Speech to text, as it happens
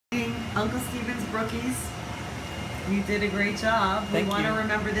Uncle Steven's Brookies. You did a great job. We want to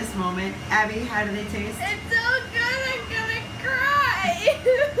remember this moment. Abby, how do they taste? It's so good, I'm gonna cry.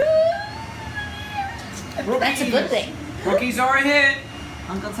 That's a good thing. Brookies are a hit.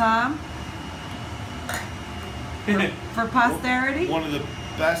 Uncle Tom? For posterity? One of the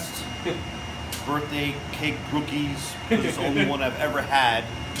best birthday cake Brookies. It's the only one I've ever had.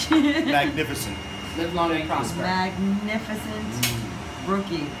 Magnificent. Live long and prosper. Magnificent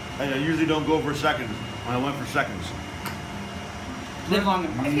Brookie. I usually don't go for seconds. I went for seconds. Live long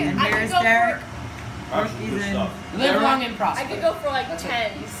and prosper. And I could here's go Derek. That's some good stuff. Live long and prosper. I could go for like That's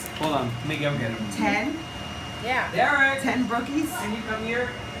 10s. Hold on. Let me go get him. 10? Yeah. Derek! 10 Brookies? Can you come here?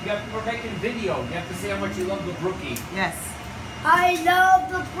 We're making video. You have to say how much you love the Brookie. Yes. I love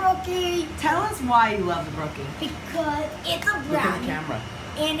the Brookie Tell us why you love the Brookie. because it's a Look at the brownie camera.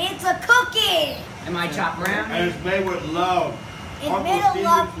 and it's a cookie. Am I chopped Brownie. And it's made with love. It's Uncle made of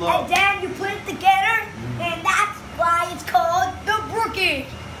Steven's love, and then you put it together, and that's why it's called the Brookie.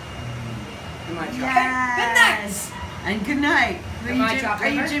 Am I chopped? Yes. And good night. Am I chopped Are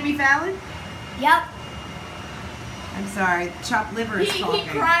you liver? Jimmy Fallon? Yep. I'm sorry. Chopped liver is He talking.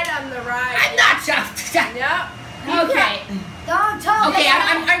 cried on the ride. I'm not chopped. Yep. Okay. Don't talk. Okay,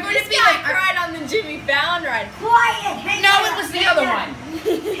 I'm going This to be guy like. cried on the Jimmy Fallon ride. Quiet. Hang No, that it up, was the hang other that one.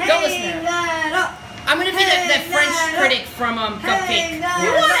 up. Don't listen to Hang her. that up. I'm going to be the Hang French that up. critic from Hang Cupcake. that You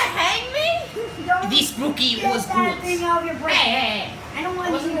up. want to hang me? Don't This Brookie get was that good. thing out of your brain. Hey. I don't want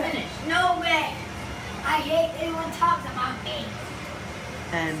I to wasn't hear it. finished. No way. I hate anyone talks about me.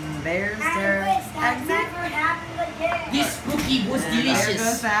 And there's I their wish that exit. never happened again. This Brookie was And there goes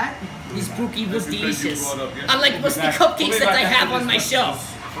delicious. that. This Brookie was That's because you delicious. brought up, yeah. Unlike most of the cupcakes that I have on my shelf.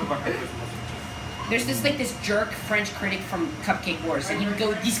 We're back at Christmas. There's this jerk French critic from Cupcake Wars, and he would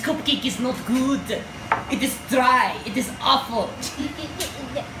go, "This cupcake is not good. It is dry. It is awful."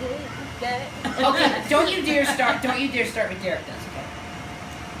 Okay, don't you dare start with Derek does, okay?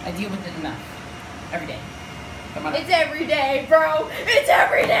 I deal with it enough. Every day. Come on. It's every day, bro. It's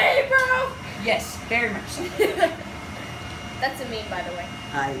every day, bro. Yes, very much so. That's a meme, by the way.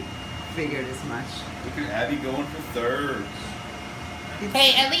 I figured as much. Look at Abby going for thirds.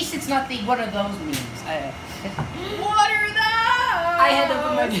 Hey, at least it's not one of those memes. What are those? I had to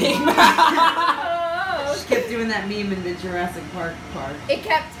put my name. She kept doing that meme in the Jurassic Park park. It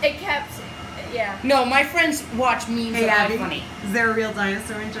kept, yeah. No, my friends watch memes Hey, that Abby, are funny. is there a real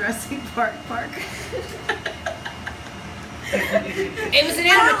dinosaur in Jurassic Park? It was an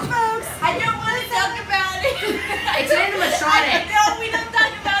Hello, animatronic. folks. I don't want to talk about it. It's an animatronic. No, we don't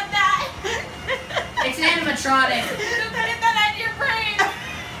talk about that. It's an animatronic. Don't get that out of your brain.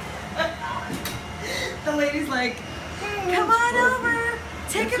 The lady's like, come on over.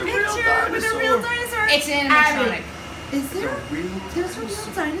 Take It's a a real picture with a real dinosaur. dinosaur. It's an animatronic. Is there? There's a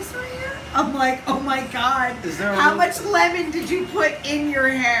real dinosaur here? I'm like, oh my god. Is there a How real- much lemon did you put in your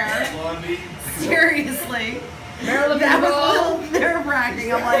hair? Blondie. Seriously. Marilyn That was a Monroe. little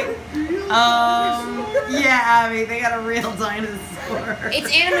nerve-wracking. I'm like, yeah, Abby, they got a real dinosaur.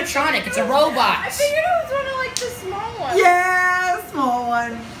 It's animatronic. It's a I robot. figured it was one of like the small ones. Yeah, small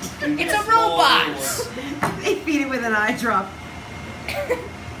one. It's a robot. They feed it with an eye drop.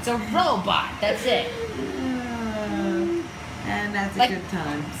 It's a robot. That's it. And that's Like- a good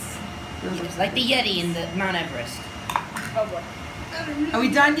times. Those are It's like the Yeti in the Mount Everest. Oh boy. Are we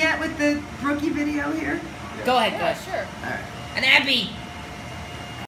done yet with the Brookie video here? Go ahead, Yeah, guys. sure. All right. And Abby,